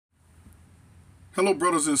Hello,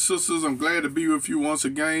 brothers and sisters. I'm glad to be with you once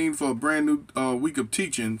again for a brand new week of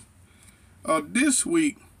teaching. This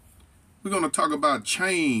week, we're going to talk about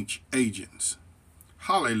change agents.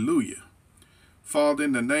 Hallelujah. Father,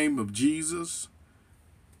 in the name of Jesus,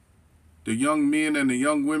 the young men and the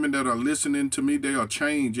young women that are listening to me, they are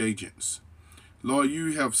change agents. Lord,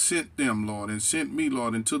 you have sent them, Lord, and sent me,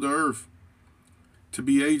 Lord, into the earth to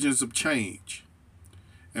be agents of change.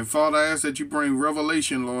 And Father, I ask that you bring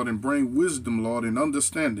revelation, Lord, and bring wisdom, Lord, and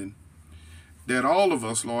understanding that all of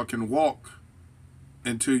us, Lord, can walk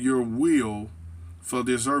into your will for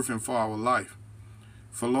this earth and for our life.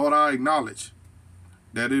 For, Lord, I acknowledge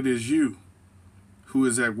that it is you who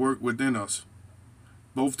is at work within us,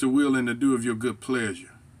 both to will and to do of your good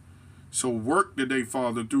pleasure. So work today,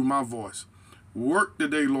 Father, through my voice. Work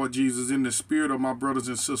today, Lord Jesus, in the spirit of my brothers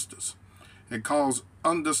and sisters, and cause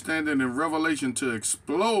understanding and revelation to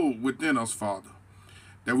explode within us, Father,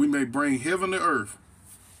 that we may bring heaven to earth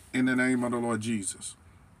in the name of the Lord Jesus.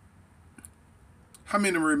 How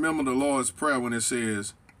many remember the Lord's Prayer when it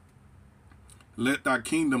says, let thy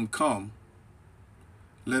kingdom come,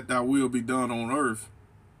 let thy will be done on earth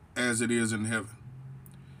as it is in heaven?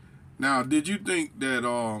 Now, did you think that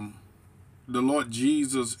the Lord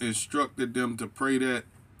Jesus instructed them to pray that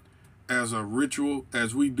as a ritual,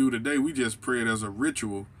 as we do today? We just pray it as a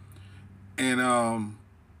ritual, and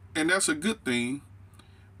that's a good thing.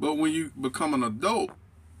 But when you become an adult,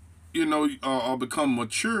 or become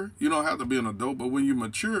mature, you don't have to be an adult, but when you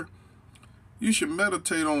mature, you should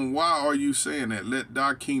meditate on why are you saying that? Let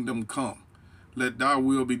thy kingdom come, let thy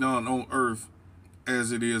will be done on earth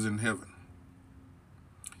as it is in heaven.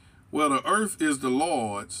 Well, the earth is the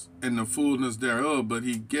Lord's and the fullness thereof, but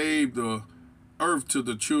he gave the earth to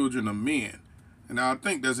the children of men. And I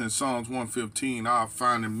think that's in Psalms 115. I'll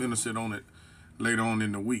find and minister on it later on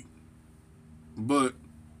in the week. But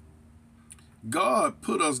God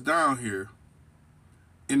put us down here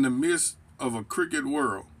in the midst of a crooked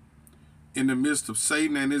world, in the midst of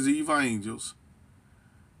Satan and his evil angels,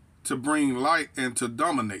 to bring light and to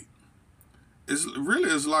dominate.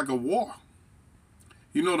 It's like a war.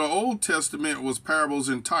 You know, the Old Testament was parables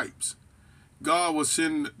and types. God would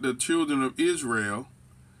send the children of Israel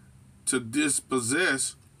to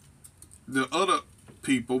dispossess the other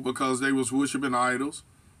people because they was worshiping idols,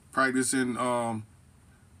 practicing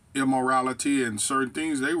immorality and certain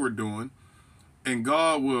things they were doing. And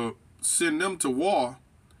God will send them to war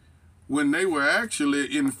when they were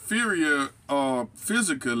actually inferior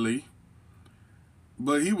physically,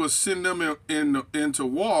 but he would send them into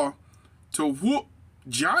war to whoop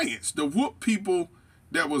giants, to whoop people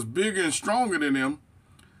that was bigger and stronger than them,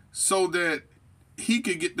 so that he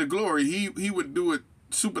could get the glory. He would do it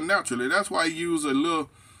supernaturally. That's why he used a little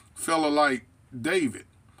fella like David.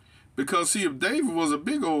 Because, see, if David was a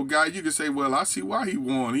big old guy, you could say, well, I see why he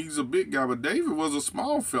won. He's a big guy. But David was a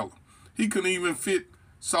small fella. He couldn't even fit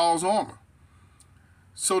Saul's armor.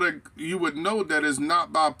 So that you would know that it's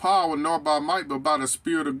not by power nor by might, but by the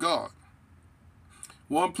Spirit of God.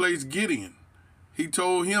 One place, Gideon. He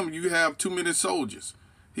told him, you have too many soldiers.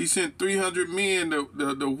 He sent 300 men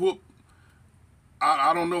to whoop.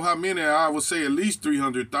 I don't know how many. I would say at least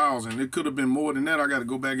 300,000. It could have been more than that. I got to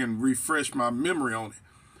go back and refresh my memory on it.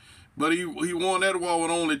 But he won that war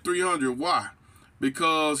with only 300. Why?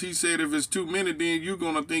 Because he said if it's too many, then you're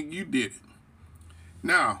going to think you did it.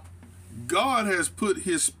 Now, God has put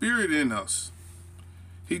his spirit in us.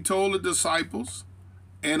 He told the disciples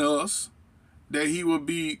and us that he would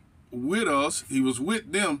be with us. He was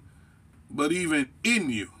with them, but even in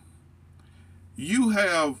you. You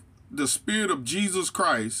have the Spirit of Jesus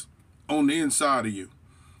Christ on the inside of you.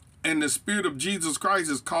 And the Spirit of Jesus Christ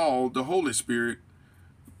is called the Holy Spirit,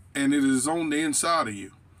 and it is on the inside of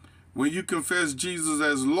you. When you confess Jesus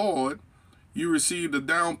as Lord, you receive the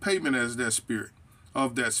down payment as that Spirit,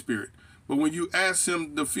 of that Spirit. But when you ask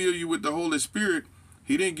him to fill you with the Holy Spirit,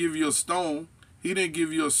 he didn't give you a stone. He didn't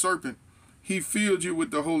give you a serpent. He filled you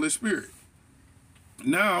with the Holy Spirit.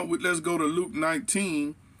 Now, let's go to Luke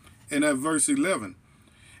 19 and at verse 11.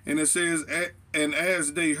 And it says, and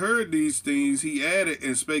as they heard these things, he added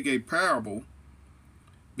and spake a parable,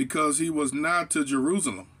 because he was nigh to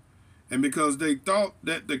Jerusalem, and because they thought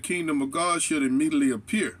that the kingdom of God should immediately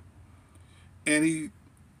appear. And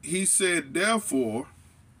he said, therefore,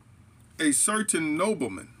 a certain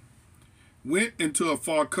nobleman went into a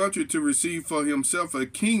far country to receive for himself a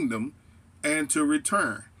kingdom and to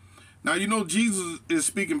return. Now, you know, Jesus is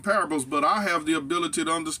speaking parables, but I have the ability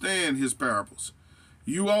to understand his parables.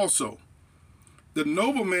 You also. The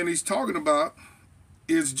nobleman he's talking about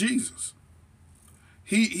is Jesus.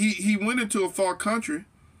 He went into a far country,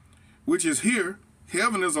 which is here.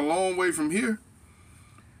 Heaven is a long way from here.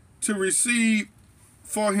 to receive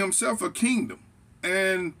for himself a kingdom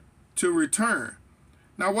and to return.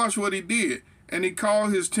 Now watch what he did. And he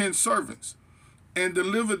called his 10 servants and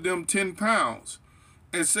delivered them 10 pounds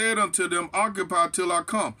and said unto them, occupy till I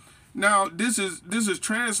come. Now this is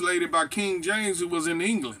translated by King James, who was in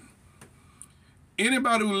England.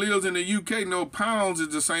 Anybody who lives in the UK know pounds is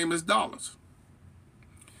the same as dollars.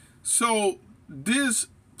 So this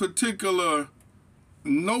particular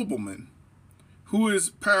nobleman, who is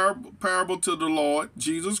parable to the Lord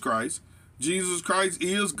Jesus Christ. Jesus Christ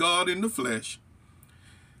is God in the flesh.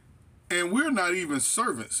 And we're not even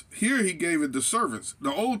servants. Here he gave it to servants.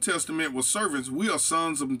 The Old Testament was servants. We are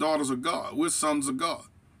sons and daughters of God. We're sons of God.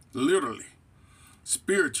 Literally.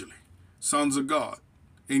 Spiritually. Sons of God.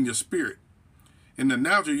 In your spirit. In the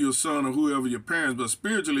natural, you're a son of whoever your parents, but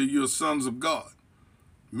spiritually, you're sons of God.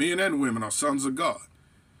 Men and women are sons of God.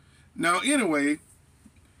 Now, anyway,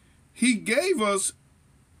 he gave us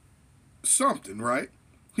something, right?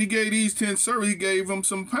 He gave these 10 servants, he gave them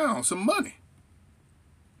some pounds, some money.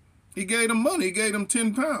 He gave them money, he gave them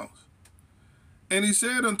 10 pounds. And he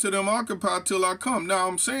said unto them, occupy till I come. Now,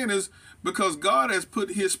 I'm saying this because God has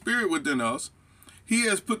put his spirit within us. He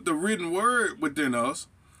has put the written word within us.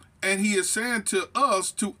 And he is saying to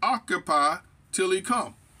us to occupy till he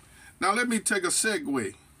come. Now, let me take a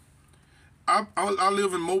segue. I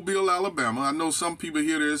live in Mobile, Alabama. I know some people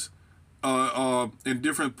hear this in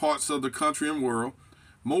different parts of the country and world.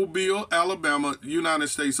 Mobile, Alabama, United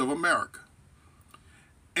States of America.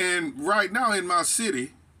 And right now in my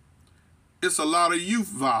city, it's a lot of youth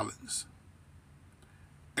violence.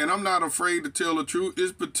 And I'm not afraid to tell the truth.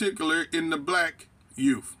 It's particular in the black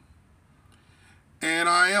youth. And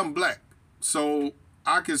I am black. So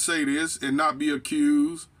I can say this and not be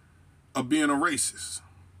accused of being a racist.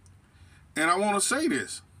 And I want to say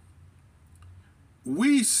this.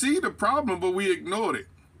 We see the problem, but we ignored it.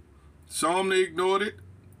 Some they ignored it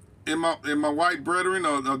in my white brethren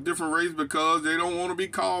are different race because they don't want to be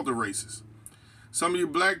called a racist. Some of you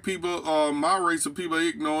black people, my race of people, are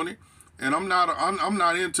ignoring it. And I'm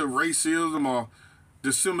not into racism or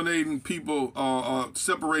disseminating people or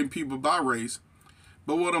separating people by race.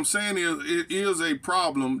 But what I'm saying is it is a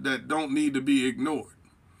problem that don't need to be ignored.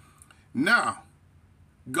 Now,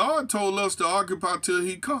 God told us to occupy till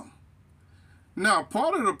he come. Now,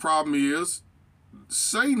 part of the problem is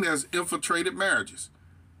Satan has infiltrated marriages.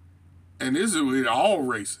 And this is with all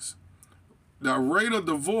races. The rate of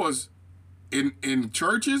divorce in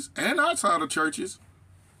churches and outside of churches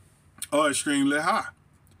are extremely high,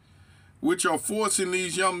 which are forcing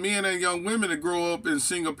these young men and young women to grow up in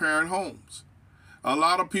single-parent homes. A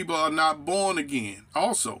lot of people are not born again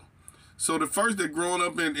also. So the first, they're growing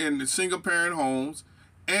up in single-parent homes,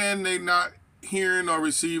 and they're not hearing or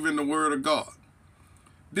receiving the word of God.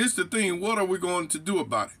 This the thing, what are we going to do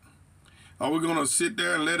about it? Are we going to sit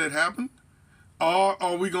there and let it happen? Or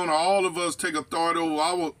are we going to, all of us, take authority over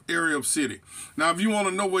our area of city? Now, if you want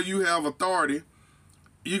to know where you have authority,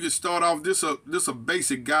 you can start off, this a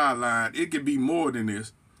basic guideline. It could be more than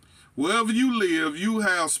this. Wherever you live, you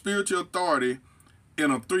have spiritual authority in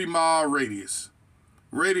a 3-mile radius.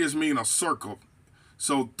 Radius means a circle.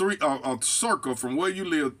 So a circle from where you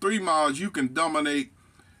live, 3 miles, you can dominate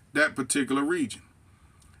that particular region.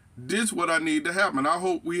 This is what I need to happen. I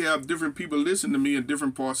hope we have different people listen to me in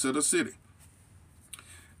different parts of the city.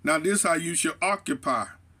 Now, this is how you should occupy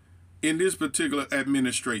in this particular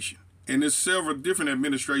administration. And there's several different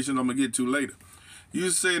administrations I'm going to get to later. You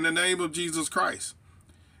say, in the name of Jesus Christ,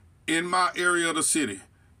 in my area of the city,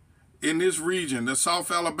 in this region, the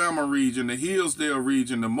South Alabama region, the Hillsdale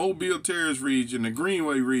region, the Mobile Terrace region, the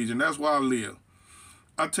Greenway region, that's where I live.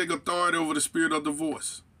 I take authority over the spirit of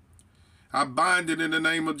divorce. I bind it in the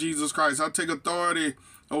name of Jesus Christ. I take authority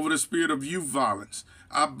over the spirit of youth violence.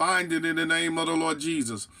 I bind it in the name of the Lord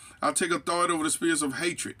Jesus. I take authority over the spirits of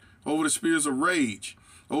hatred, over the spirits of rage,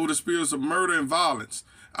 over the spirits of murder and violence.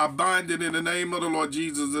 I bind it in the name of the Lord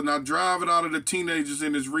Jesus, and I drive it out of the teenagers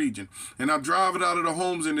in this region, and I drive it out of the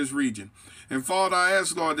homes in this region. And Father, I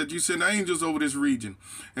ask, Lord, that you send angels over this region,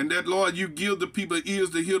 and that, Lord, you give the people ears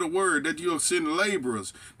to hear the word, that you'll send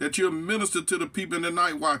laborers, that you'll minister to the people in the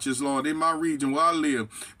night watches, Lord, in my region where I live,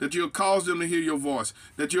 that you'll cause them to hear your voice,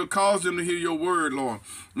 that you'll cause them to hear your word, Lord,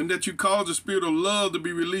 and that you cause the spirit of love to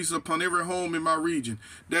be released upon every home in my region,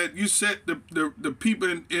 that you set the people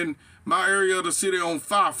in my area of the city on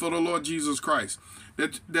fire for the Lord Jesus Christ.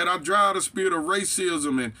 That I drive the spirit of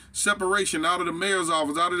racism and separation out of the mayor's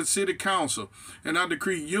office, out of the city council, and I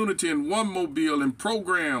decree unity in one Mobile and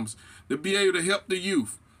programs to be able to help the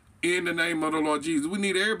youth in the name of the Lord Jesus. We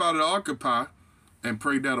need everybody to occupy and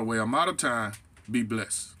pray that away. I'm out of time. Be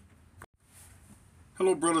blessed.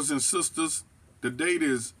 Hello, brothers and sisters. The date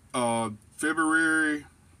is February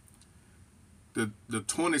the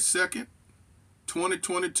 22nd,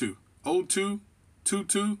 2022,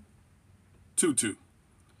 02/22/22.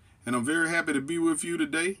 And I'm very happy to be with you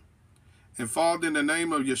today. And Father, in the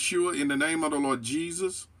name of Yeshua, in the name of the Lord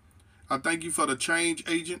Jesus, I thank you for the change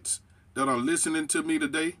agents that are listening to me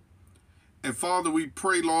today. And Father, we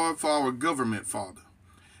pray, Lord, for our government, Father.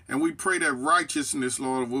 And we pray that righteousness,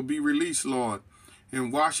 Lord, will be released, Lord, in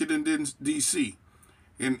Washington, D.C.,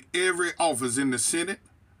 in every office, in the Senate,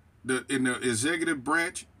 in the executive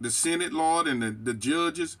branch, the Senate, Lord, and the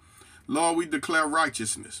judges. Lord, we declare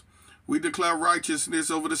righteousness. We declare righteousness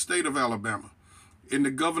over the state of Alabama, in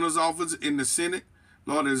the governor's office, in the Senate,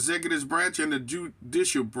 Lord, the executive branch and the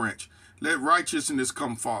judicial branch. Let righteousness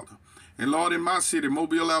come, Father. And Lord, in my city,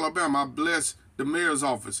 Mobile, Alabama, I bless the mayor's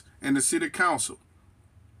office and the city council.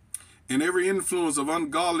 And every influence of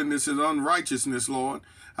ungodliness and unrighteousness, Lord,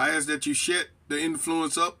 I ask that you shut the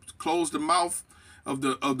influence up, close the mouth of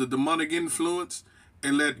the demonic influence,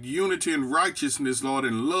 and let unity and righteousness, Lord,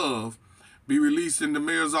 and love be released in the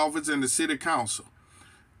mayor's office and the city council.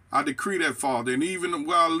 I decree that, Father, and even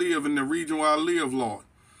where I live, in the region where I live, Lord,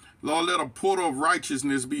 let a portal of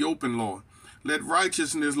righteousness be open, Lord. Let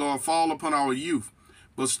righteousness, Lord, fall upon our youth.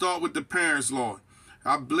 But start with the parents, Lord.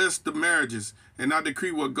 I bless the marriages, and I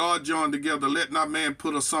decree what God joined together, let not man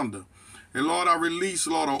put asunder. And Lord, I release,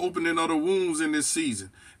 Lord, an opening of the wombs in this season,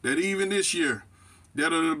 that even this year, that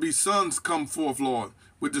there'll be sons come forth, Lord,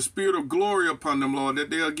 with the spirit of glory upon them, Lord, that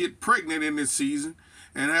they'll get pregnant in this season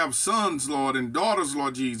and have sons, Lord, and daughters,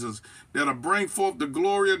 Lord Jesus, that'll bring forth the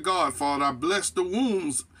glory of God, Father. I bless the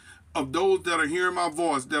wombs of those that are hearing my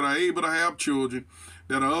voice, that are able to have children,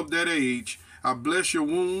 that are of that age. I bless your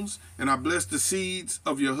wombs, and I bless the seeds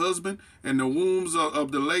of your husband and the wombs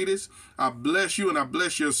of the ladies. I bless you, and I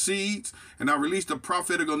bless your seeds, and I release the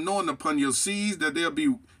prophetic anointing upon your seeds, that they'll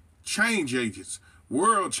be change agents,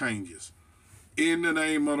 world changers, in the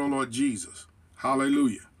name of the Lord Jesus.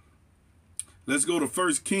 Hallelujah. Let's go to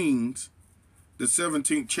 1 Kings, the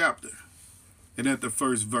 17th chapter, and at the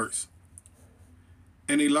first verse.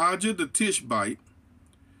 And Elijah the Tishbite,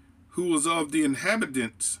 who was of the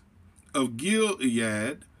inhabitants of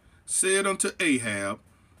Gilead, said unto Ahab,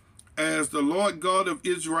 As the Lord God of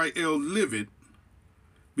Israel liveth,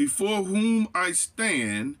 before whom I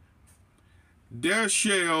stand, there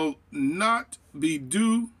shall not be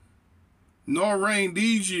dew nor rain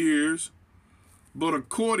these years, but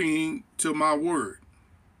according to my word.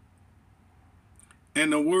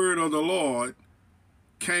 And the word of the Lord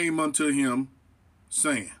came unto him,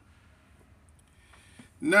 saying.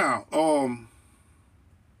 Now,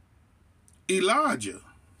 Elijah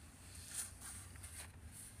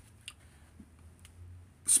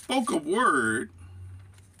spoke a word,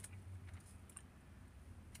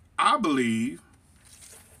 I believe,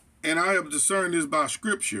 and I have discerned this by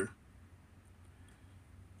scripture,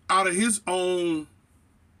 out of his own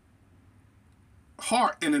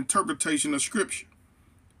heart and interpretation of scripture.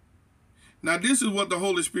 Now, this is what the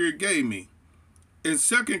Holy Spirit gave me. In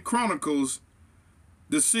 2 Chronicles,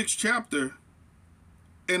 the 6th chapter,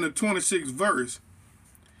 in the 26th verse,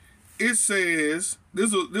 it says,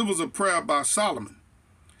 this was a prayer by Solomon.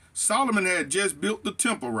 Solomon had just built the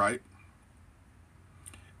temple, right?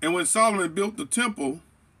 And when Solomon built the temple,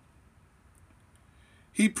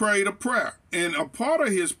 he prayed a prayer. And a part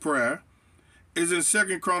of his prayer is in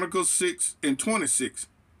 2 Chronicles 6 and 26.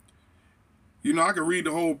 You know, I can read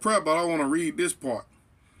the whole prayer, but I want to read this part.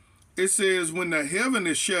 It says, when the heaven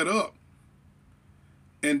is shut up,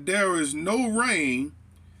 and there is no rain,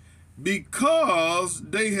 because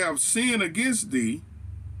they have sinned against thee,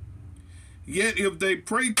 yet if they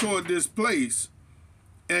pray toward this place,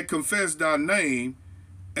 and confess thy name,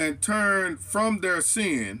 and turn from their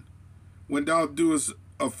sin, when thou doest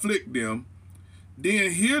afflict them,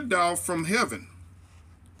 then hear thou from heaven,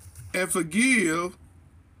 and forgive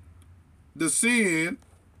the sin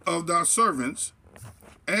of thy servants,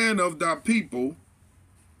 and of thy people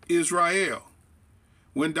Israel,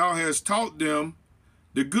 when thou hast taught them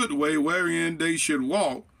the good way wherein they should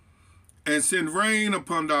walk, and send rain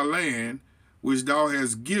upon thy land, which thou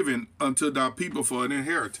hast given unto thy people for an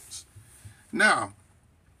inheritance. Now,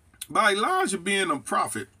 by Elijah being a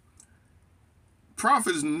prophet,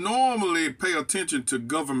 prophets normally pay attention to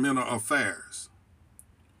governmental affairs.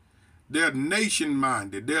 They're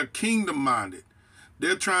nation-minded. They're kingdom-minded.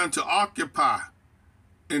 They're trying to occupy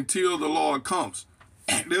until the Lord comes.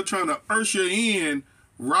 They're trying to usher in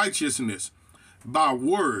righteousness by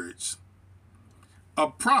words. A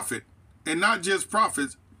prophet, and not just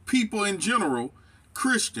prophets, people in general,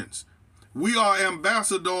 Christians, we are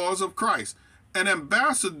ambassadors of Christ. an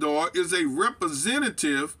ambassador is a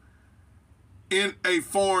representative in a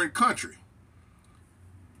foreign country.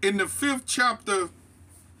 In the 5th chapter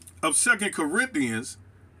of 2 Corinthians,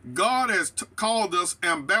 God has called us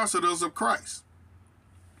ambassadors of Christ.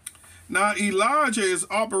 Now, Elijah is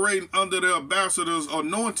operating under the ambassador's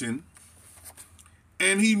anointing,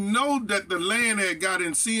 and he knew that the land had got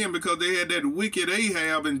in sin because they had that wicked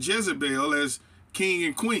Ahab and Jezebel as king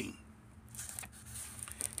and queen.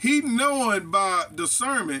 He knowing by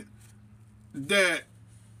discernment that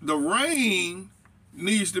the rain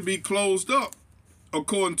needs to be closed up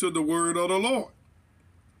according to the word of the Lord.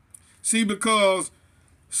 See, because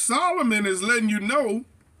Solomon is letting you know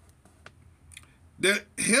that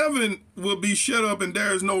heaven will be shut up and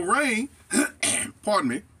there is no rain, pardon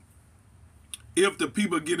me, if the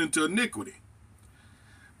people get into iniquity.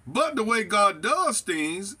 But the way God does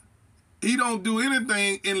things, he don't do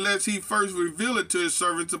anything unless he first reveal it to his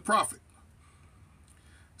servants, the prophet.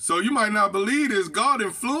 So you might not believe this. God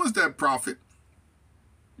influenced that prophet.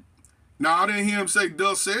 Now, I didn't hear him say,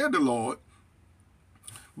 thus said the Lord.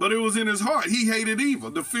 But it was in his heart. He hated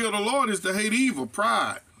evil. The fear of the Lord is to hate evil,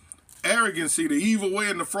 pride, arrogancy, the evil way,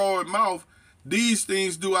 and the froward mouth. These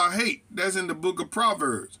things do I hate. That's in the book of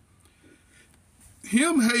Proverbs.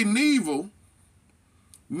 Him hating evil,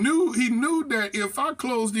 he knew that if I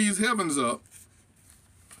close these heavens up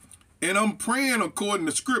and I'm praying according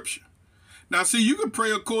to Scripture. Now, see, you can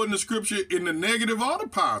pray according to Scripture in the negative or the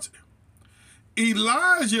positive.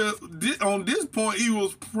 Elijah, on this point, he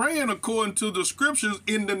was praying according to the Scriptures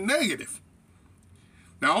in the negative.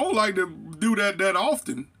 Now, I don't like to do that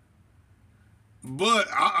often, but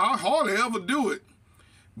I hardly ever do it.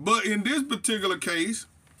 But in this particular case,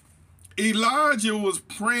 Elijah was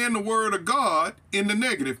praying the word of God in the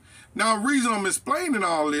negative. Now, the reason I'm explaining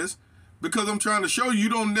all this, because I'm trying to show you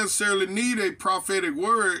don't necessarily need a prophetic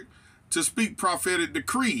word to speak prophetic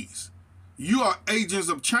decrees. You are agents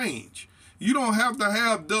of change. You don't have to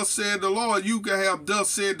have thus said the Lord. You can have thus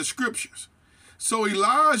said the Scriptures. So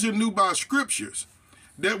Elijah knew by Scriptures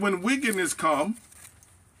that when wickedness come,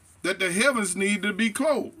 that the heavens need to be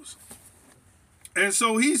closed. And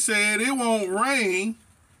so he said, it won't rain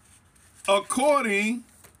according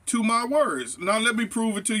to my words. Now let me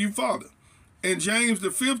prove it to you further. In James, the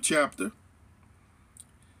 5th chapter,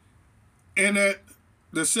 and at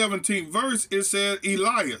the 17th verse, it said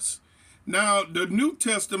Elias. Now, the New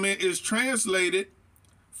Testament is translated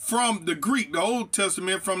from the Greek, the Old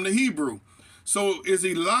Testament from the Hebrew. So it's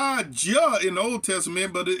Elijah in the Old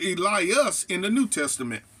Testament, but it's Elias in the New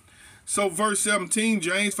Testament. So verse 17,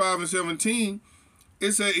 James 5 and 17,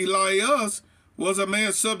 it said Elias was a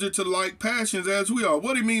man subject to like passions as we are.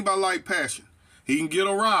 What do you mean by like passion? He can get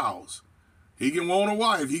aroused. He can want a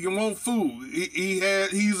wife. He can want food.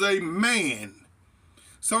 He's a man.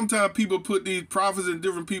 Sometimes people put these prophets and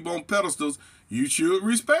different people on pedestals. You should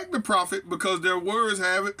respect the prophet because their words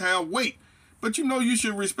have weight. But you know you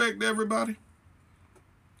should respect everybody.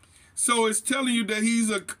 So it's telling you that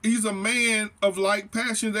he's a man of like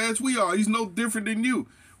passions as we are. He's no different than you.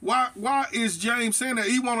 Why is James saying that?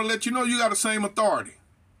 He want to let you know you got the same authority.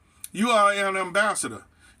 You are an ambassador.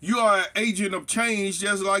 You are an agent of change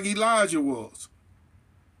just like Elijah was.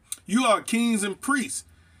 You are kings and priests.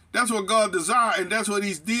 That's what God desired, and that's what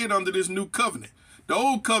he's did under this new covenant. The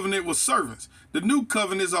old covenant was servants. The new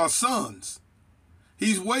covenants are sons.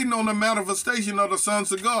 He's waiting on the manifestation of the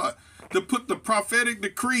sons of God to put the prophetic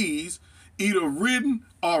decrees, either written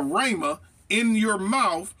or rhema, in your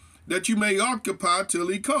mouth that you may occupy till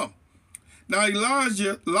he come. Now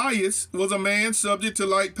Elias was a man subject to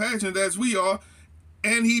like passions as we are,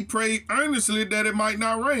 and he prayed earnestly that it might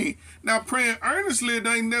not rain. Now praying earnestly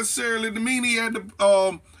ain't necessarily to mean he had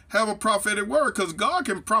to have a prophetic word, because God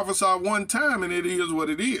can prophesy one time and it is what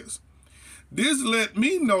it is. This let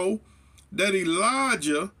me know that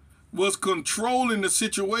Elijah was controlling the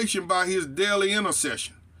situation by his daily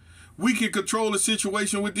intercession. We can control the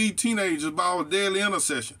situation with these teenagers by our daily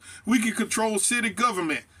intercession. We can control city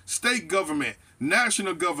government, state government,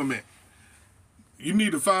 national government. You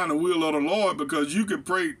need to find the will of the Lord, because you can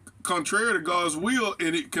pray contrary to God's will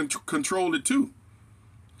and it can control it too.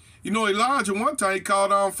 You know, Elijah, one time he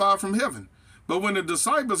called down fire from heaven. But when the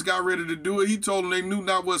disciples got ready to do it, he told them they knew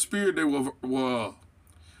not what spirit they were.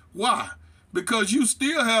 Why? Because you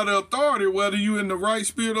still have the authority, whether you in the right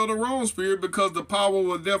spirit or the wrong spirit, because the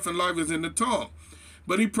power of death and life is in the tongue.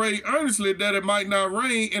 But he prayed earnestly that it might not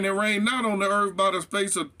rain, and it rained not on the earth by the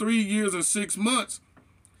space of 3 years and 6 months.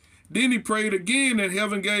 Then he prayed again, and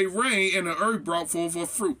heaven gave rain, and the earth brought forth her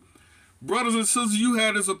fruit. Brothers and sisters, you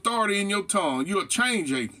have this authority in your tongue. You're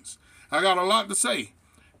change agents. I got a lot to say,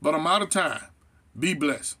 but I'm out of time. Be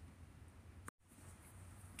blessed.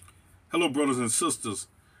 Hello, brothers and sisters.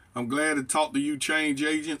 I'm glad to talk to you, change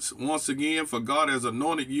agents, once again, for God has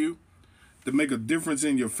anointed you to make a difference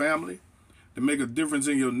in your family, to make a difference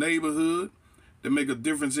in your neighborhood, to make a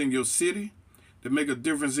difference in your city, to make a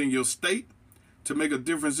difference in your state, to make a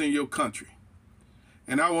difference in your country.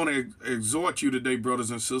 And I want to exhort you today,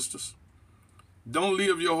 brothers and sisters. Don't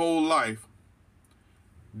live your whole life,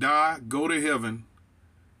 die, go to heaven,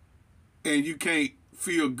 and you can't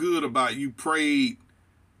feel good about you prayed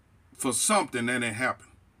for something that ain't happened.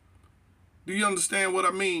 Do you understand what I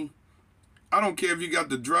mean? I don't care if you got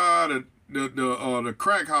to drive the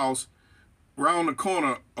crack house around the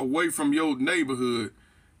corner away from your neighborhood.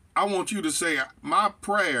 I want you to say, my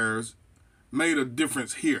prayers made a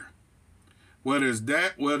difference here. Whether it's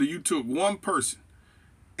that, whether you took one person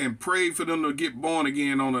and prayed for them to get born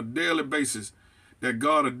again on a daily basis, that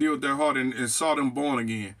God will deal with their heart and saw them born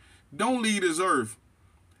again. Don't leave this earth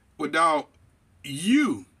without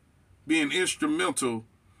you being instrumental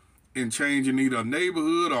in changing either a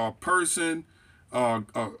neighborhood or a person or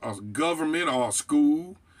a government or a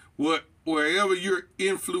school, wherever you're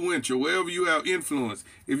influential, wherever you have influence.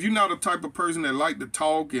 If you're not the type of person that like to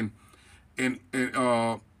talk and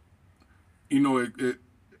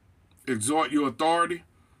exhort your authority,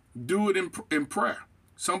 do it in prayer.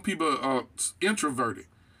 Some people are introverted,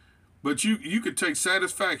 but you could take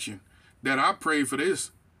satisfaction that I prayed for this,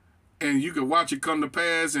 and you could watch it come to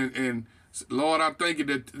pass. And Lord, I thank you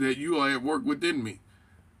that you are at work within me.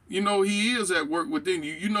 You know, He is at work within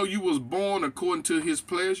you. You know, you was born according to His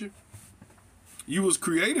pleasure. You was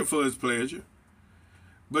created for His pleasure,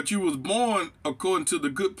 but you was born according to the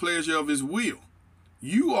good pleasure of His will.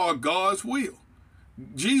 You are God's will.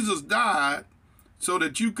 Jesus died so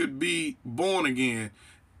that you could be born again.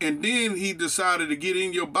 And then He decided to get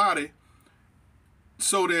in your body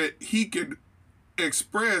so that He could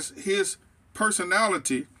express His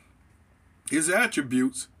personality, His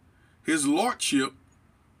attributes, His lordship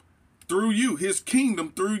through you, His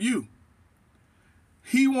kingdom through you.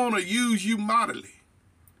 He want to use you mightily.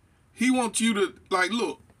 He wants you to, like,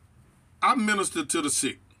 look, I minister to the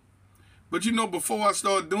sick. But you know, before I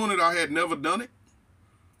started doing it, I had never done it.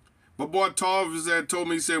 My boy Tarvis had told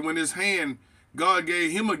me, he said, when his hand, God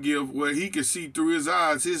gave him a gift where he could see through his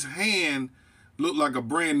eyes, his hand looked like a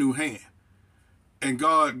brand new hand. And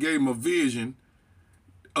God gave him a vision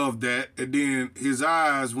of that. And then his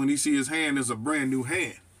eyes, when he see his hand, is a brand new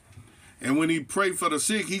hand. And when he prayed for the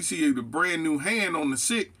sick, he see the brand new hand on the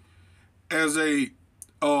sick as a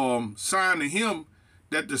sign to him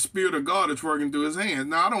that the Spirit of God is working through his hands.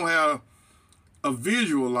 Now, I don't have a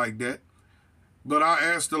visual like that, but I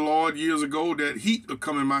asked the Lord years ago that heat would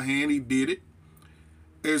come in my hand. He did it.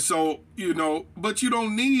 And so, you know, but you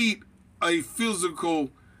don't need a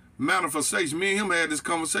physical manifestation. Me and him had this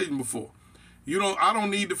conversation before. I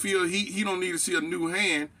don't need to feel heat. He don't need to see a new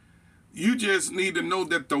hand. You just need to know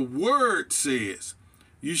that the word says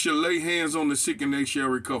you shall lay hands on the sick and they shall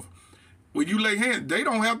recover. When you lay hands, they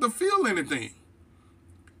don't have to feel anything.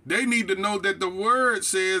 They need to know that the word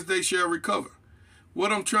says they shall recover.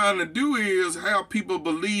 What I'm trying to do is have people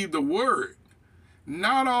believe the word,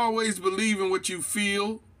 not always believe in what you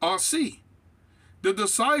feel or see. The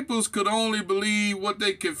disciples could only believe what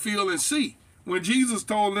they could feel and see. When Jesus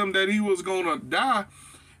told them that He was going to die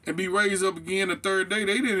and be raised up again the third day,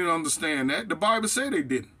 they didn't understand that. The Bible said they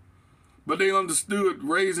didn't. But they understood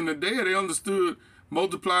raising the dead. They understood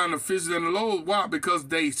multiplying the fishes and the loaves. Why? Because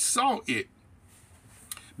they saw it.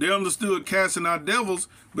 They understood casting out devils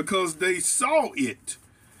because they saw it.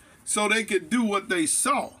 So they could do what they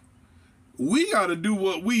saw. We got to do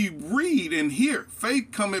what we read and hear. Faith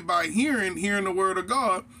cometh by hearing, hearing the word of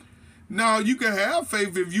God. Now, you can have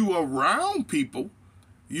faith if you are around people.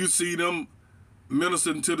 You see them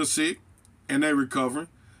ministering to the sick and they recovering.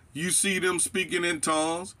 You see them speaking in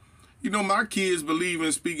tongues. You know, my kids believe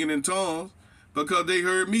in speaking in tongues because they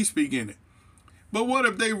heard me speak in it. But what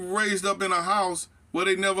if they were raised up in a house where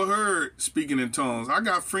they never heard speaking in tongues? I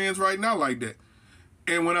got friends right now like that.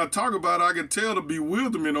 And when I talk about it, I can tell the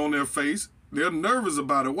bewilderment on their face. They're nervous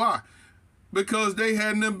about it. Why? Because they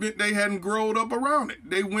hadn't grown up around it.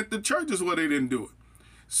 They went to churches where they didn't do it.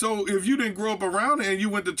 So if you didn't grow up around it and you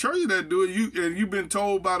went to churches that do it, and you've been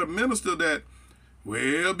told by the minister that,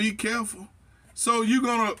 well, be careful. So you're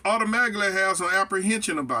going to automatically have some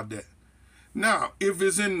apprehension about that. Now, if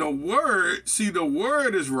it's in the word, see, the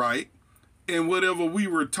word is right and whatever we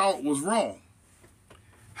were taught was wrong.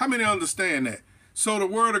 How many understand that? So the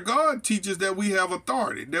word of God teaches that we have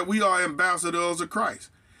authority, that we are ambassadors of Christ.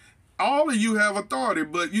 All of you have authority,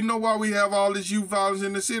 but you know why we have all this youth violence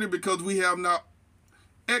in the city? Because we have not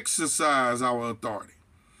exercised our authority.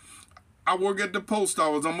 I work at the post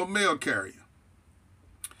office. I'm a mail carrier.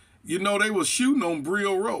 You know, they was shooting on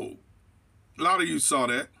Brill Road. A lot of you saw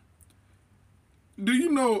that. Do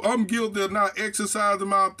you know I'm guilty of not exercising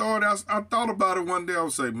my authority? I thought about it one day. I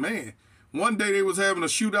was like, man, one day they was having a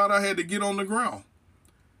shootout. I had to get on the ground.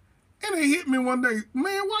 And it hit me one day,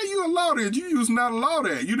 man, why you allow that? You used not allow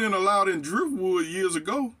that. You didn't allow it in Driftwood years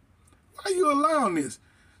ago. Why you allowing this?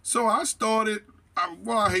 So I started,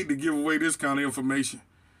 I hate to give away this kind of information.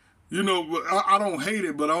 You know, I don't hate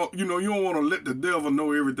it, but you don't want to let the devil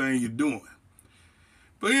know everything you're doing.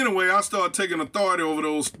 But anyway, I started taking authority over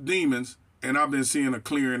those demons, and I've been seeing a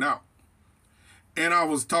clearing out. And I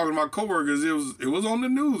was talking to my coworkers, it was on the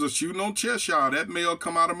news, a shooting on Cheshire. That mail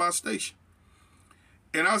come out of my station.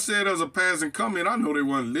 And I said as a passing comment, I know they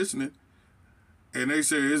weren't listening. And they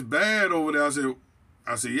said, it's bad over there.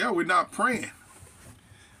 I said, yeah, we're not praying.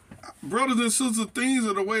 Brothers and sisters, things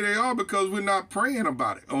are the way they are because we're not praying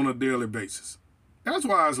about it on a daily basis. That's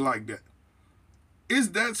why it's like that. It's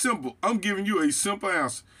that simple. I'm giving you a simple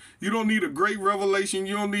answer. You don't need a great revelation.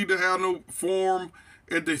 You don't need to have no forum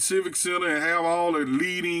at the Civic Center and have all the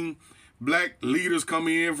leading black leaders come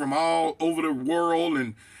in from all over the world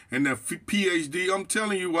and the PhD. I'm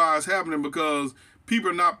telling you why it's happening, because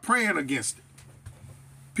people are not praying against it.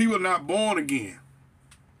 People are not born again.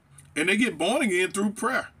 And they get born again through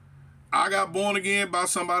prayer. I got born again by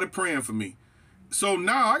somebody praying for me. So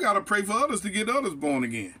now I got to pray for others to get others born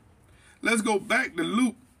again. Let's go back to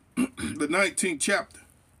Luke, the 19th chapter.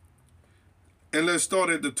 And let's start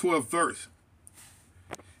at the 12th verse.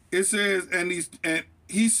 It says, and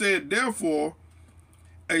he said, therefore,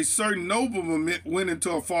 a certain nobleman went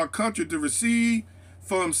into a far country to receive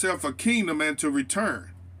for himself a kingdom and to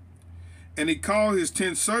return. And he called his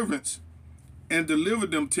 10 servants and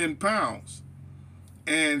delivered them 10 pounds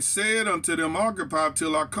and said unto them, occupy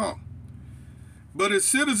till I come. But his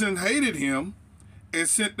citizens hated him and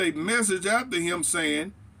sent a message after him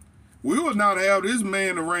saying, we will not have this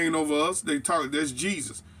man to reign over us. That's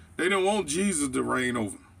Jesus. They didn't want Jesus to reign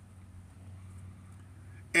over them.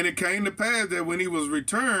 And it came to pass that when he was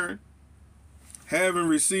returned, having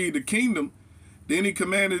received the kingdom, then he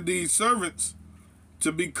commanded these servants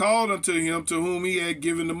to be called unto him to whom he had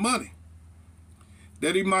given the money,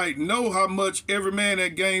 that he might know how much every man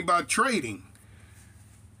had gained by trading.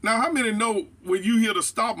 Now, how many know when you hear the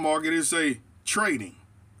stock market, it say trading?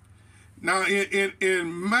 Now,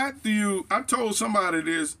 in Matthew, I told somebody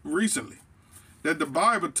this recently, that the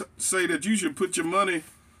Bible say that you should put your money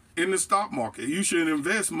in the stock market. You should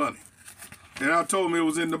invest money. And I told him it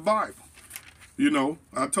was in the Bible. You know,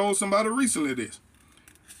 I told somebody recently this.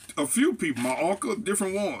 A few people, my uncle,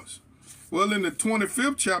 different ones. Well, in the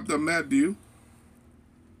 25th chapter of Matthew,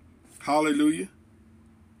 hallelujah,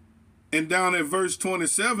 and down at verse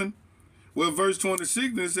 27, well, verse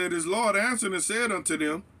 26, it said, his Lord answered and said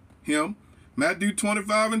unto him, Matthew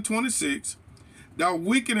 25 and 26, thou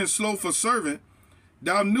wicked and slothful servant,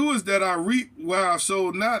 thou knewest that I reap where I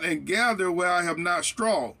sowed not, and gather where I have not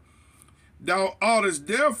strawed. Thou oughtest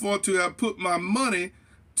therefore to have put my money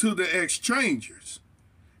to the exchangers,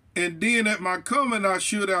 and then at my coming I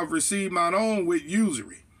should have received mine own with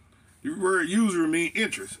usury. The word usury means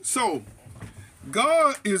interest. So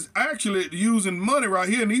God is actually using money right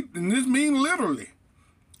here, and this means literally.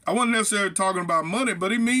 I wasn't necessarily talking about money,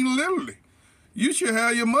 but it means literally. You should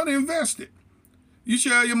have your money invested. You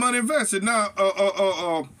should have your money invested. Now,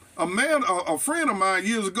 a friend of mine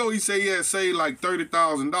years ago, he said he had saved like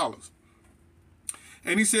 $30,000.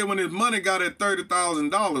 And he said when his money got at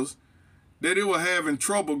 $30,000, that it was having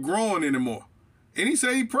trouble growing anymore. And he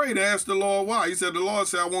said he prayed and asked the Lord why. He said, the Lord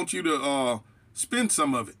said, I want you to spend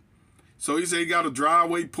some of it. So he said he got a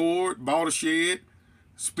driveway poured, bought a shed,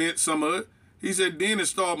 spent some of it. He said then it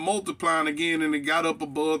started multiplying again, and it got up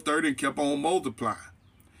above 30 and kept on multiplying.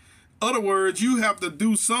 Other words, you have to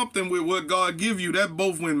do something with what God give you. That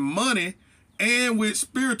both with money and with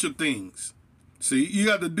spiritual things. See, you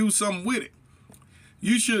got to do something with it.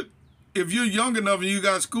 You should, if you're young enough and you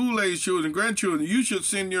got school-age children, grandchildren, you should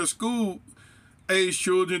send your school-age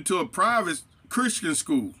children to a private Christian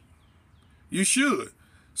school. You should.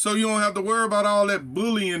 So you don't have to worry about all that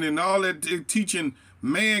bullying and all that teaching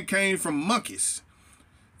man came from monkeys.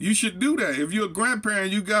 You should do that. If you're a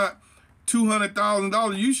grandparent, you got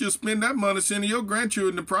 $200,000, you should spend that money sending your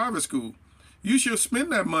grandchildren to private school. You should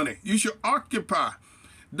spend that money. You should occupy.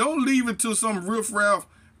 Don't leave it to some riffraff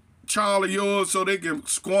child of yours so they can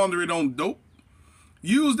squander it on dope.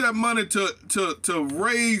 Use that money to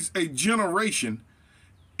raise a generation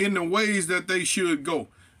in the ways that they should go.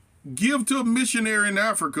 Give to a missionary in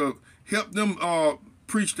Africa. Help them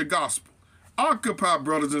preach the gospel. Occupy,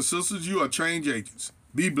 brothers and sisters. You are change agents.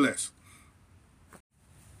 Be blessed.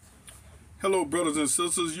 Hello, brothers and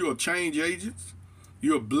sisters. You are change agents.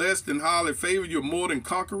 You are blessed and highly favored. You're more than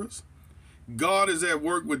conquerors. God is at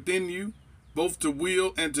work within you, both to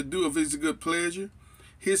will and to do of his good pleasure.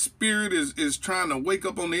 His spirit is trying to wake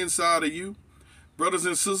up on the inside of you. Brothers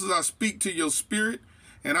and sisters, I speak to your spirit,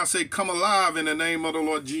 and I say, come alive in the name of the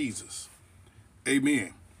Lord Jesus.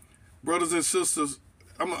 Amen. Brothers and sisters,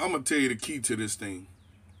 I'm going to tell you the key to this thing.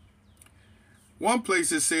 One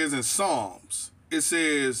place it says in Psalms, it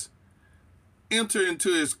says, enter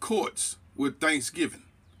into his courts with thanksgiving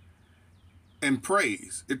and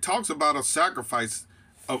praise. It talks about a sacrifice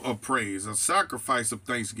of praise, a sacrifice of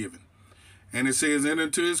thanksgiving. And it says, enter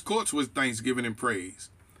into his courts with thanksgiving and praise.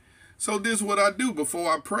 So this is what I do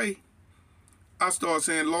before I pray. I start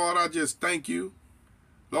saying, Lord, I just thank you.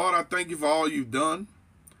 Lord, I thank you for all you've done.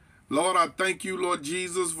 Lord, I thank you, Lord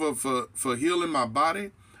Jesus, for healing my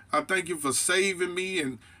body. I thank you for saving me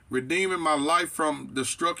and redeeming my life from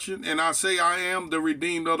destruction. And I say I am the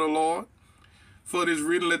redeemed of the Lord. For it is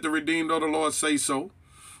written, let the redeemed of the Lord say so.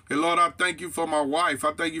 And Lord, I thank you for my wife.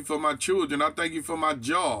 I thank you for my children. I thank you for my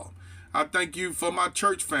job. I thank you for my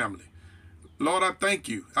church family. Lord, I thank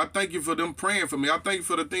you. I thank you for them praying for me. I thank you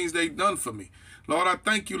for the things they've done for me. Lord, I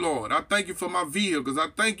thank you, Lord. I thank you for my vehicles. I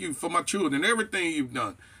thank you for my children, everything you've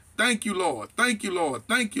done. Thank you, Lord. Thank you, Lord.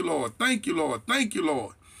 Thank you, Lord. Thank you, Lord. Thank you,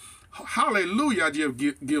 Lord. Hallelujah. I just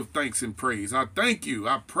give thanks and praise. I thank you.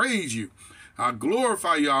 I praise you. I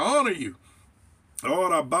glorify you. I honor you.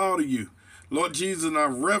 Lord, I bow to you. Lord Jesus, and I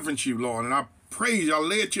reverence you, Lord. And I praise you. I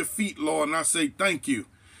lay at your feet, Lord, and I say thank you.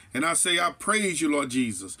 And I say I praise you, Lord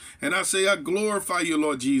Jesus. And I say I glorify you,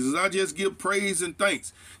 Lord Jesus. I just give praise and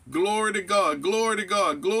thanks. Glory to God. Glory to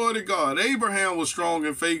God. Glory to God. Abraham was strong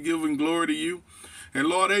in faith, giving glory to you. And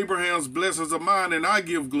Lord, Abraham's blessings are mine, and I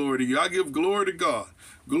give glory to you. I give glory to God.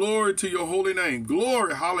 Glory to your holy name.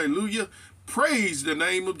 Glory, hallelujah. Praise the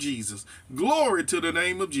name of Jesus. Glory to the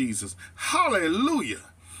name of Jesus.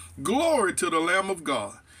 Hallelujah. Glory to the Lamb of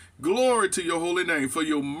God. Glory to your holy name, for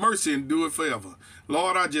your mercy endureth forever.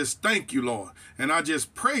 Lord, I just thank you, Lord, and I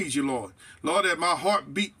just praise you, Lord. Lord, that my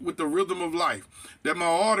heart beat with the rhythm of life, that my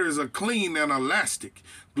arteries are clean and elastic.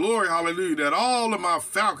 Glory, hallelujah, that all of my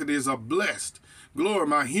faculties are blessed. Glory,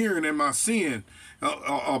 my hearing and my seeing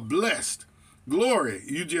are blessed. Glory,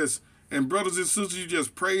 and brothers and sisters, you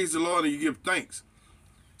just praise the Lord and you give thanks.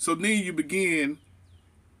 So then you begin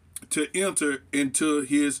to enter into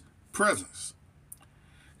his presence.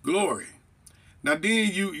 Glory. Now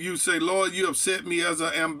then you say, Lord, you have set me as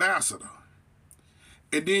an ambassador.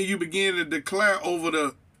 And then you begin to declare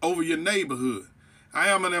over your neighborhood. I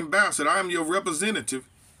am an ambassador. I am your representative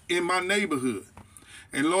in my neighborhood.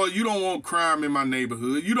 And Lord, you don't want crime in my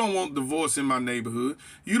neighborhood. You don't want divorce in my neighborhood.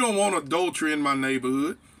 You don't want adultery in my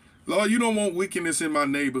neighborhood. Lord, you don't want wickedness in my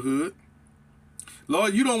neighborhood.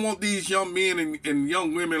 Lord, you don't want these young men and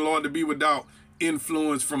young women, Lord, to be without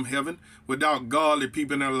influence from heaven, without godly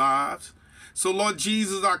people in their lives. So, Lord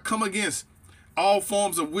Jesus, I come against all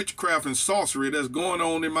forms of witchcraft and sorcery that's going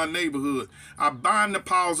on in my neighborhood. I bind the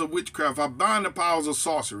powers of witchcraft. I bind the powers of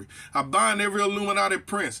sorcery. I bind every Illuminati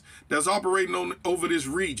prince that's operating over this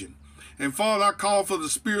region. And Father, I call for the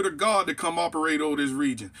Spirit of God to come operate over this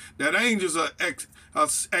region. That angels are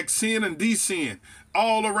ascend and descend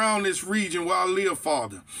all around this region where I live,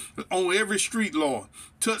 Father. On every street, Lord.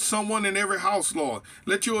 Touch someone in every house, Lord.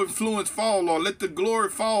 Let your influence fall, Lord. Let the glory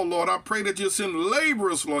fall, Lord. I pray that you send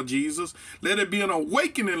laborers, Lord Jesus. Let it be an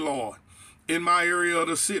awakening, Lord, in my area of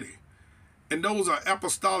the city. And those are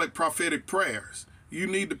apostolic prophetic prayers. You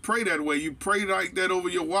need to pray that way. You pray like that over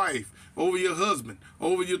your wife, over your husband,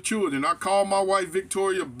 over your children. I call my wife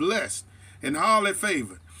Victoria blessed and highly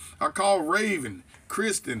favored. I call Raven,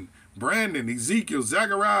 Kristen, Brandon, Ezekiel,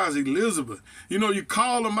 Zacharias, Elizabeth. You know, you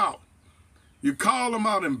call them out. You call them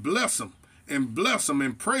out and bless them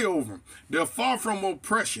and pray over them. They're far from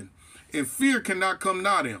oppression, and fear cannot come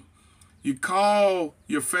nigh them. You call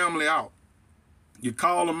your family out. You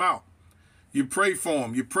call them out. You pray for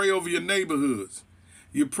them. You pray over your neighborhoods.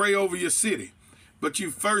 You pray over your city. But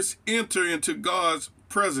you first enter into God's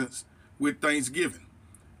presence with thanksgiving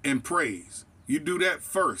and praise. You do that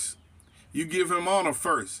first. You give him honor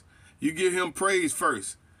first. You give him praise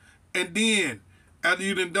first. And then, after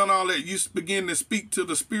you've done all that, you begin to speak to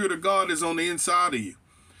the Spirit of God that's on the inside of you.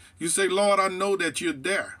 You say, Lord, I know that you're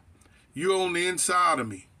there. You're on the inside of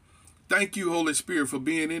me. Thank you, Holy Spirit, for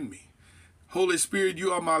being in me. Holy Spirit,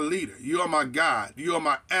 you are my leader. You are my guide. You are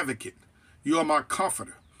my advocate. You are my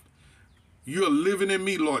comforter. You are living in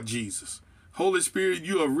me, Lord Jesus. Holy Spirit,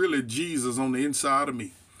 you are really Jesus on the inside of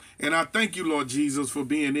me. And I thank you, Lord Jesus, for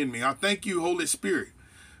being in me. I thank you, Holy Spirit,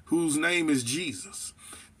 whose name is Jesus.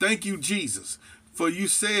 Thank you, Jesus, For you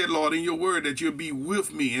said, Lord, in your word that you'll be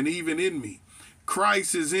with me and even in me.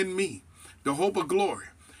 Christ is in me, the hope of glory.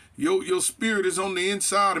 Your spirit is on the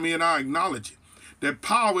inside of me, and I acknowledge it. That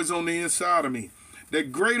power is on the inside of me.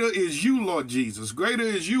 That greater is you, Lord Jesus. Greater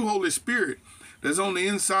is you, Holy Spirit, that's on the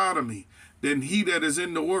inside of me than he that is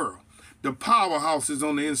in the world. The powerhouse is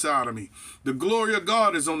on the inside of me. The glory of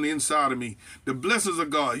God is on the inside of me. The blessings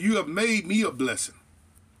of God. You have made me a blessing.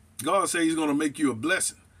 God says he's going to make you a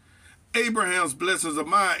blessing. Abraham's blessings are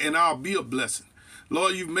mine, and I'll be a blessing.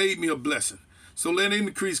 Lord, you've made me a blessing. So let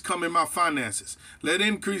increase come in my finances. Let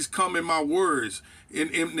increase come in my words,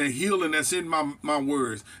 in the healing that's in my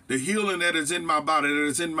words, the healing that is in my body, that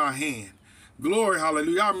is in my hand. Glory,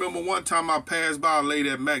 hallelujah. I remember one time I passed by a lady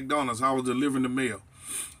at McDonald's. I was delivering the mail.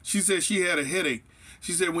 She said she had a headache.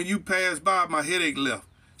 She said, when you passed by, my headache left.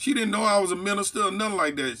 She didn't know I was a minister or nothing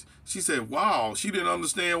like that. She said, wow, she didn't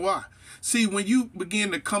understand why. See, when you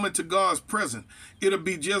begin to come into God's presence, it'll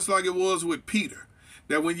be just like it was with Peter.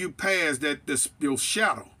 That when you pass your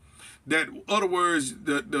shadow, that in other words,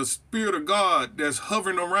 the Spirit of God that's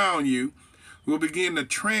hovering around you will begin to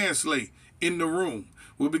translate in the room,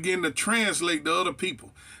 will begin to translate to other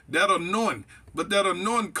people. That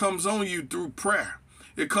anointing comes on you through prayer.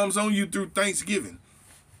 It comes on you through thanksgiving.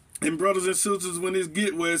 And brothers and sisters, when it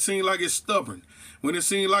get where it seems like it's stubborn, when it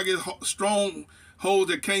seems like it's strong hold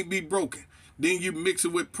that can't be broken, then you mix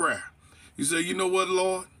it with prayer. You say, you know what,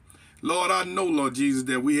 Lord? Lord, I know, Lord Jesus,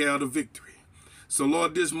 that we have the victory. So,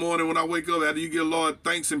 Lord, this morning when I wake up, after you give Lord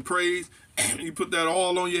thanks and praise, you put that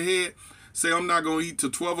all on your head, say, I'm not going to eat till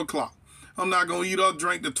 12 o'clock. I'm not going to eat or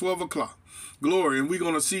drink till 12 o'clock. Glory, and we're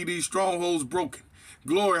going to see these strongholds broken.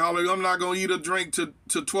 Glory, hallelujah. I'm not going to eat or drink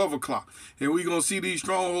till 12 o'clock. And we're going to see these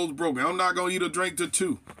strongholds broken. I'm not going to eat or drink till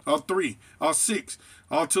 2 or 3 or 6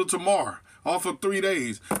 or till tomorrow or for 3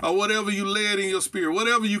 days or whatever you led in your spirit.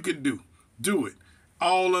 Whatever you can do it.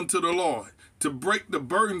 All unto the Lord, to break the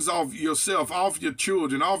burdens off yourself, off your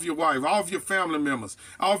children, off your wife, off your family members,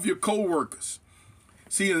 off your co-workers.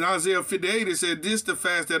 See, in Isaiah 58, it said, this the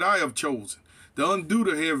fast that I have chosen, to undo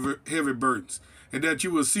the heavy burdens, and that you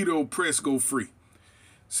will see the oppressed go free.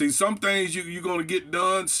 See, some things you're going to get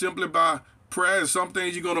done simply by prayer, and some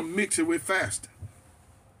things you're going to mix it with fasting.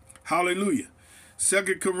 Hallelujah.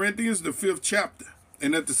 2 Corinthians, the 5th chapter,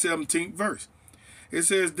 and at the 17th verse. It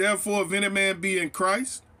says, therefore, if any man be in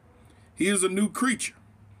Christ, he is a new creature.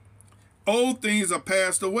 Old things are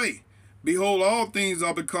passed away. Behold, all things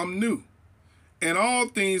are become new. And all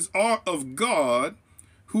things are of God,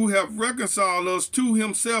 who have reconciled us to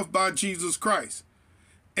himself by Jesus Christ,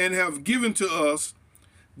 and have given to us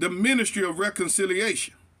the ministry of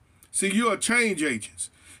reconciliation. See, you are change agents.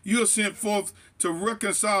 You are sent forth to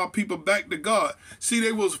reconcile people back to God. See,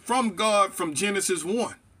 they was from God from Genesis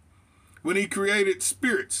 1. When he created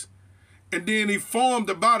spirits, and then he formed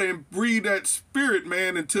the body and breathed that spirit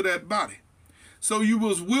man into that body. So you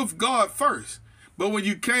was with God first. But when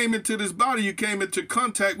you came into this body, you came into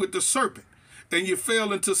contact with the serpent and you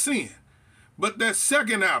fell into sin. But that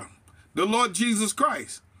second Adam, the Lord Jesus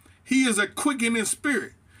Christ, he is a quickening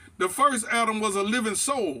spirit. The first Adam was a living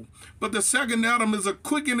soul, but the second Adam is a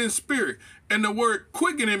quickening spirit. And the word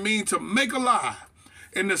quickening means to make alive.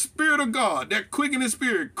 And the Spirit of God, that quickening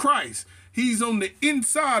spirit, Christ, he's on the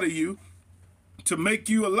inside of you to make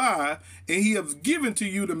you alive, and he has given to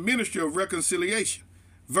you the ministry of reconciliation.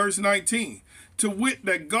 Verse 19, to wit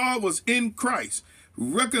that God was in Christ,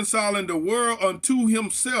 reconciling the world unto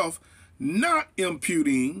himself, not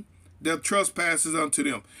imputing their trespasses unto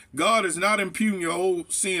them. God is not imputing your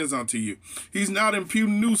old sins unto you. He's not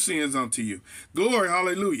imputing new sins unto you. Glory,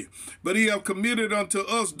 hallelujah. But he have committed unto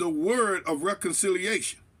us the word of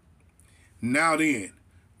reconciliation. Now then,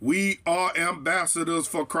 we are ambassadors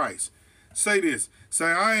for Christ. Say this. Say,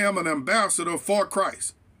 I am an ambassador for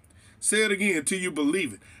Christ. Say it again till you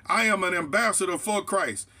believe it. I am an ambassador for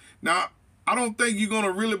Christ. Now, I don't think you're going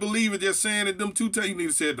to really believe it just saying it them 2 times. You need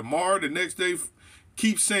to say it tomorrow, the next day.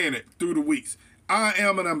 Keep saying it through the weeks. I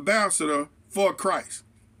am an ambassador for Christ.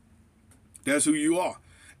 That's who you are.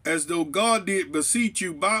 As though God did beseech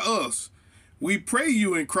you by us, we pray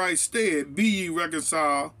you in Christ's stead, be ye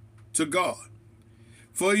reconciled to God.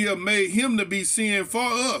 For he have made him to be sin for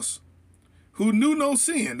us, who knew no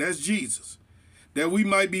sin, that's Jesus, that we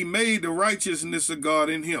might be made the righteousness of God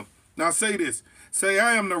in him. Now say this. Say,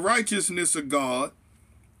 I am the righteousness of God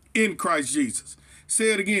in Christ Jesus.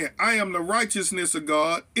 Say it again. I am the righteousness of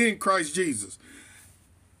God in Christ Jesus.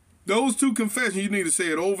 Those 2 confessions, you need to say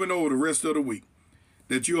it over and over the rest of the week.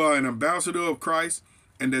 That you are an ambassador of Christ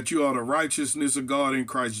and that you are the righteousness of God in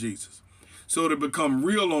Christ Jesus. So to become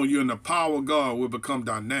real on you and the power of God will become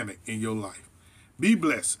dynamic in your life. Be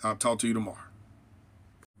blessed. I'll talk to you tomorrow.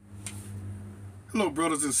 Hello,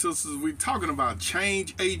 brothers and sisters. We're talking about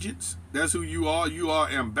change agents. That's who you are. You are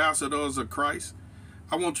ambassadors of Christ.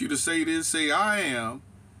 I want you to say this. Say, I am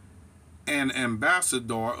an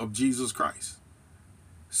ambassador of Jesus Christ.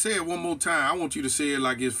 Say it one more time. I want you to say it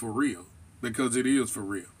like it's for real, because it is for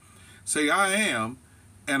real. Say, I am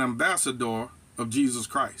an ambassador of Jesus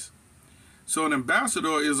Christ. So an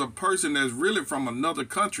ambassador is a person that's really from another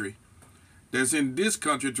country that's in this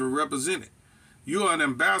country to represent it. You are an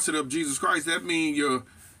ambassador of Jesus Christ. That means your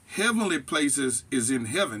heavenly places is in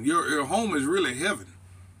heaven. Your home is really heaven.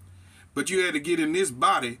 But you had to get in this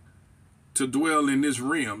body to dwell in this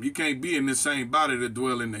realm. You can't be in the same body to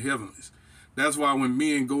dwell in the heavenlies. That's why when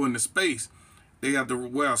men go into space, they have to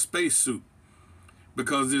wear a space suit,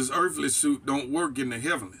 because this earthly suit don't work in the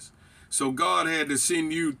heavenlies. So God had to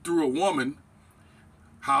send you through a woman,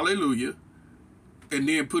 hallelujah, and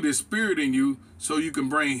then put his spirit in you so you can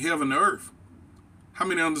bring heaven to earth. How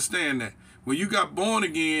many understand that? When you got born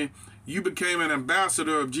again, you became an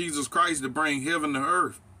ambassador of Jesus Christ to bring heaven to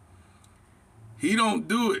earth. He don't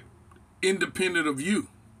do it independent of you.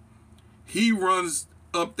 He runs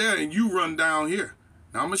up there and you run down here.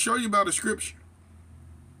 Now I'm going to show you about the scripture.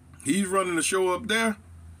 He's running the show up there.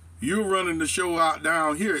 You're running the show out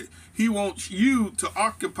down here. He wants you to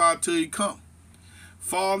occupy till he come.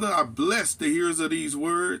 Father, I bless the hearers of these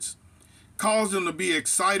words. Cause them to be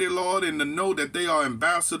excited, Lord, and to know that they are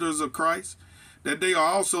ambassadors of Christ, that they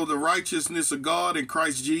are also the righteousness of God in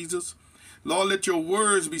Christ Jesus. Lord, let your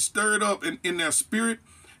words be stirred up in their spirit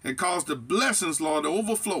and cause the blessings, Lord, to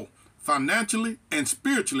overflow financially and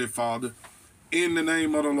spiritually, Father, in the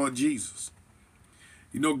name of the Lord Jesus.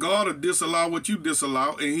 You know, God will disallow what you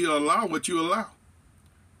disallow, and he'll allow what you allow.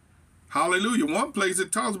 Hallelujah. One place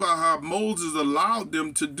it talks about how Moses allowed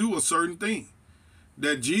them to do a certain thing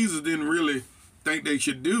that Jesus didn't really think they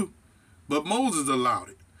should do, but Moses allowed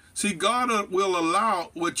it. See, God will allow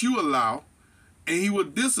what you allow, and he will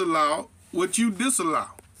disallow what you disallow.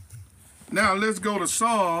 Now, let's go to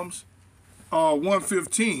Psalms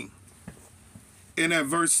 115, and at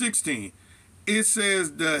verse 16. It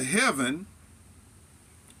says, the heaven,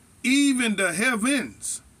 even the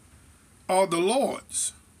heavens, are the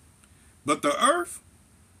Lord's, but the earth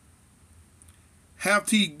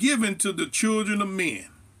hath he given to the children of men.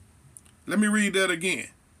 Let me read that again.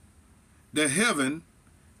 The heaven,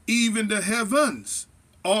 even the heavens,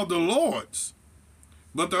 are the Lord's,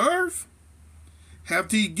 but the earth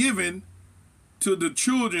hath he given to the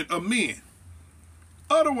children of men.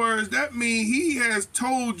 Other words, that means he has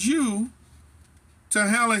told you to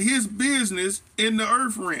handle his business in the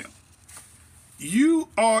earth realm. You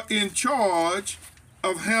are in charge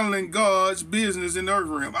of handling God's business in the earth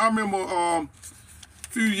realm. I remember a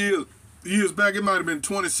few years back, it might have been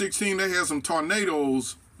 2016, they had some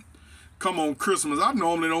tornadoes come on Christmas. I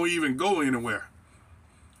normally don't even go anywhere.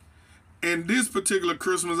 And this particular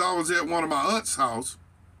Christmas, I was at one of my aunt's house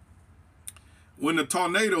when the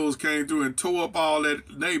tornadoes came through and tore up all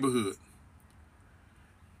that neighborhood.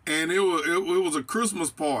 And it was a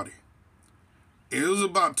Christmas party. It was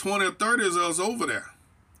about 20 or 30 of us over there.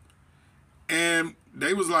 And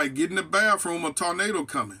they was like, get in the bathroom, a tornado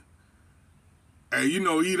coming. Hey, you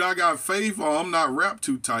know, either I got faith or I'm not wrapped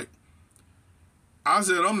too tight. I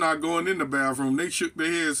said, I'm not going in the bathroom. They shook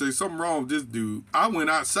their head and said, something wrong with this dude. I went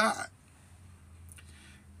outside.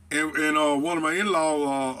 And one of my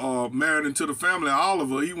in-law married into the family,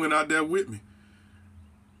 Oliver, he went out there with me.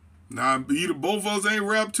 Now, either both of us ain't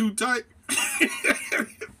wrapped too tight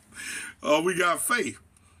or we got faith.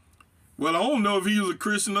 Well, I don't know if he was a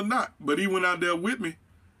Christian or not, but he went out there with me.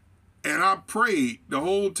 And I prayed the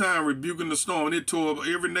whole time, rebuking the storm. And it tore up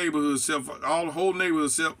every neighborhood except for, all the whole neighborhood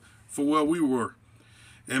except for where we were.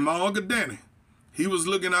 And my Uncle Danny, he was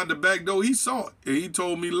looking out the back door. He saw it. And he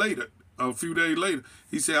told me later, a few days later,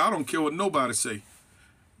 he said, I don't care what nobody say.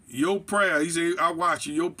 Your prayer, he said, I watch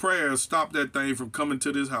you. Your prayers stopped that thing from coming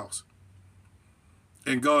to this house.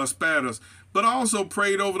 And God spared us. But I also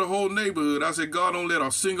prayed over the whole neighborhood. I said, God, don't let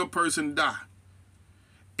a single person die.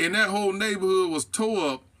 And that whole neighborhood was tore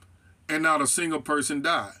up and not a single person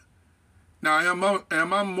died. Now,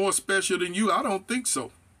 am I more special than you? I don't think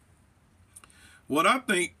so. What I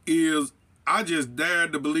think is I just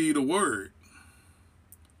dared to believe the word.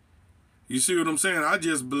 You see what I'm saying? I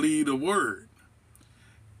just believe the word.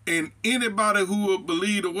 And anybody who would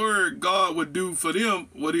believe the word, God would do for them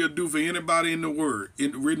what he'll do for anybody in the word,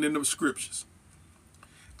 written in the scriptures.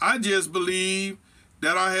 I just believe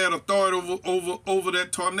that I had authority over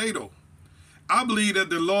that tornado. I believe that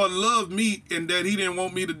the Lord loved me and that he didn't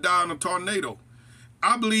want me to die in a tornado.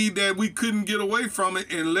 I believe that we couldn't get away from it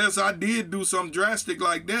unless I did do something drastic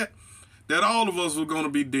like that, that all of us were going to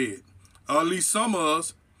be dead. or at least some of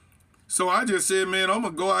us. So I just said, man, I'm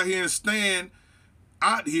going to go out here and stand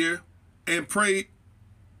out here and pray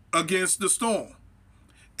against the storm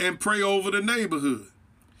and pray over the neighborhood.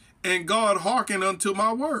 And God hearkened unto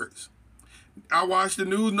my words. I watched the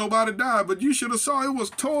news, nobody died, but you should have saw it was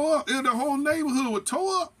tore up. The whole neighborhood was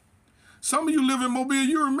tore up. Some of you live in Mobile,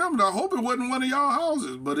 you remember. I hope it wasn't one of y'all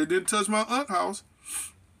houses, but it didn't touch my aunt's house.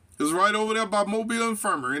 It was right over there by Mobile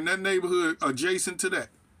Infirmary in that neighborhood adjacent to that.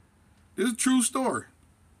 It's a true story.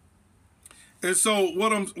 And so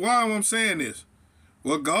why I'm saying this?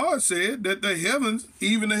 Well, God said that the heavens,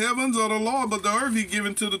 even the heavens are the Lord, but the earth He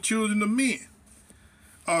given to the children of men.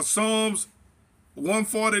 Psalms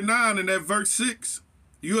 149 and that verse 6.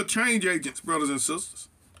 You are change agents, brothers and sisters.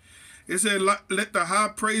 It said, let the high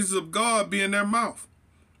praises of God be in their mouth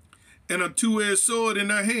and a two-edged sword in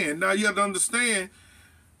their hand. Now you have to understand,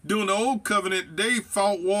 during the old covenant, they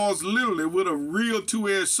fought wars literally with a real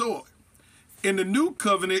two-edged sword. In the new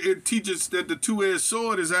covenant, it teaches that the two-edged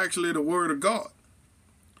sword is actually the word of God.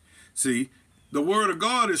 See, the word of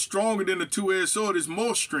God is stronger than the two-edged sword. It's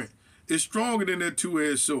more strength. It's stronger than that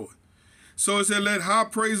two-edged sword. So it said, let high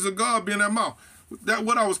praises of God be in their mouth. That's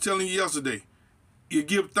what I was telling you yesterday. You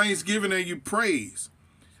give thanksgiving and you praise.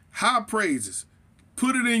 High praises.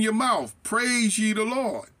 Put it in your mouth. Praise ye the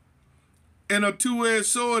Lord. And a two-edged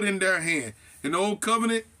sword in their hand. In the old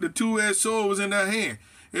covenant, the two-edged sword was in their hand.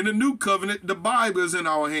 In the new covenant, the Bible is in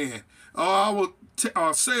our hand. Or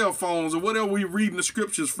our cell phones or whatever we reading the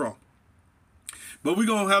scriptures from. But we're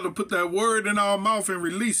going to have to put that word in our mouth and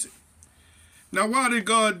release it. Now, why did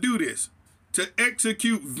God do this? To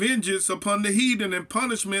execute vengeance upon the heathen and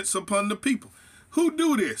punishments upon the people. Who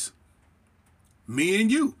do this? Me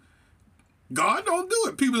and you. God don't do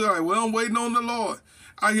it. People are like, well, I'm waiting on the Lord.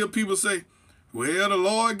 I hear people say, well, the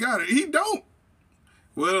Lord got it. He don't.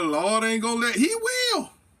 Well, the Lord ain't going to let. He will.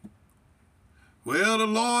 Well, the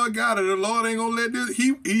Lord got it. The Lord ain't going to let this.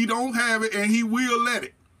 He don't have it, and He will let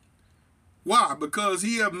it. Why? Because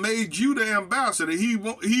He have made you the ambassador. He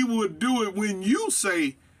would do it when you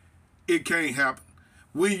say it can't happen.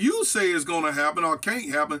 When you say it's going to happen or can't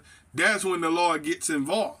happen, that's when the Lord gets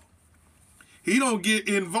involved. He don't get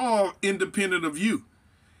involved independent of you.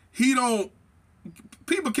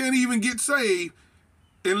 People can't even get saved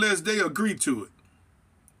unless they agree to it.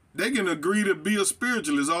 They can agree to be a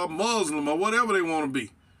spiritualist or a Muslim or whatever they want to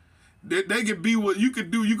be. They could be what you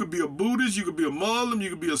could do. You could be a Buddhist, you could be a Muslim, you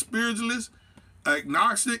could be a spiritualist,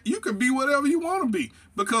 agnostic. You could be whatever you want to be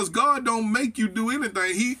because God don't make you do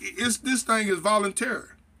anything. This thing is voluntary.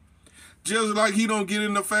 Just like He don't get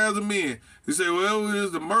in the affairs of men. He say, well,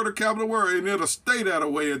 it's the murder capital word, and it'll stay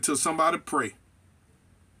that way until somebody pray.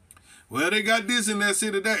 Well, they got this in that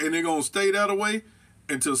city, that, and they're going to stay that way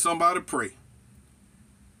until somebody pray.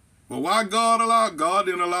 Well, why God allowed? God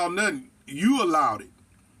didn't allow nothing. You allowed it.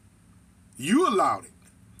 You allowed it.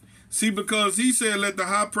 See, because He said, let the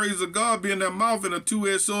high praise of God be in their mouth and a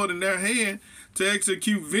two-edged sword in their hand to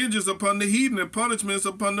execute vengeance upon the heathen and punishments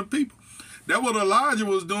upon the people. That's what Elijah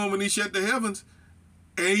was doing when he shut the heavens,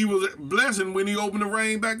 and he was blessing when he opened the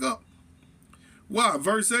rain back up. Why?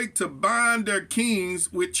 Verse 8, to bind their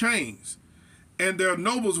kings with chains and their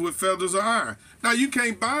nobles with feathers of iron. Now, you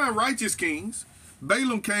can't bind righteous kings.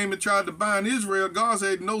 Balaam came and tried to bind Israel. God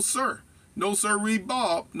said, no, sir. No, sir, read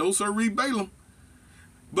Bob. No, sir, read Balaam.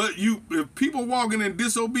 But if people walking in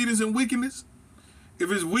disobedience and wickedness,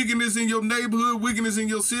 if it's wickedness in your neighborhood, wickedness in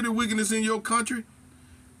your city, wickedness in your country,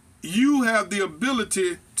 you have the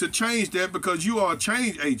ability to change that because you are a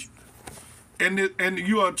change agent. And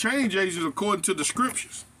you are a change agent according to the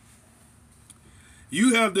scriptures.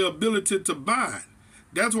 You have the ability to bind.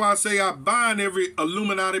 That's why I say I bind every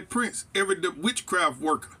Illuminati prince, every witchcraft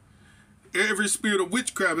worker, every spirit of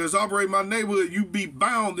witchcraft that's operating my neighborhood. You be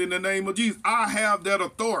bound in the name of Jesus. I have that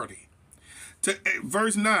authority.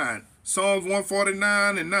 Verse 9, Psalms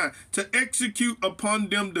 149 and 9, to execute upon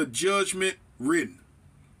them the judgment written.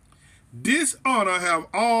 Dishonor have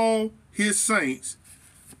all His saints.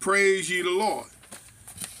 Praise ye the Lord.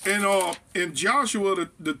 And in Joshua,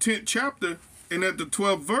 the 10th chapter, and at the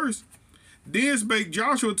 12th verse, then spake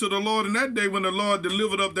Joshua to the Lord in that day when the Lord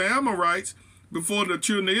delivered up the Amorites before the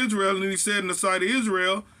children of Israel. And He said in the sight of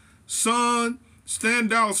Israel, Sun, stand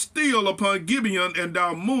thou still upon Gibeon, and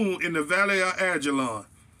thou moon in the valley of Ajalon.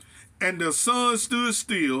 And the sun stood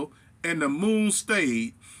still, and the moon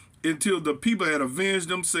stayed, until the people had avenged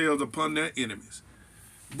themselves upon their enemies.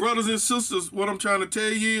 Brothers and sisters, what I'm trying to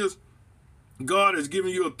tell you is, God has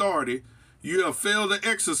given you authority. You have failed to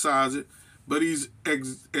exercise it, but He's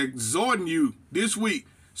exhorting you this week.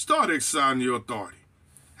 Start exercising your authority.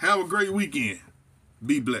 Have a great weekend.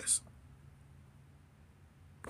 Be blessed.